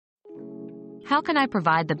How can I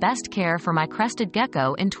provide the best care for my crested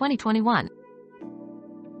gecko in 2021?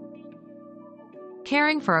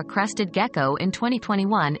 Caring for a crested gecko in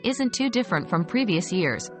 2021 isn't too different from previous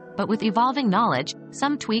years, but with evolving knowledge,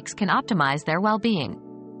 some tweaks can optimize their well-being.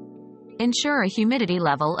 Ensure a humidity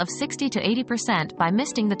level of 60 to 80% by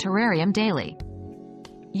misting the terrarium daily.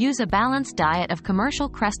 Use a balanced diet of commercial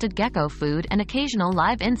crested gecko food and occasional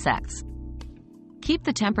live insects. Keep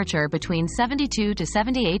the temperature between 72 to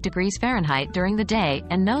 78 degrees Fahrenheit during the day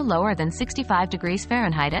and no lower than 65 degrees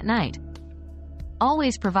Fahrenheit at night.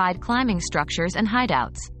 Always provide climbing structures and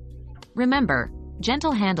hideouts. Remember,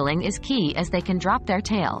 gentle handling is key as they can drop their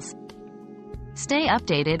tails. Stay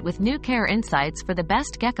updated with new care insights for the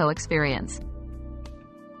best gecko experience.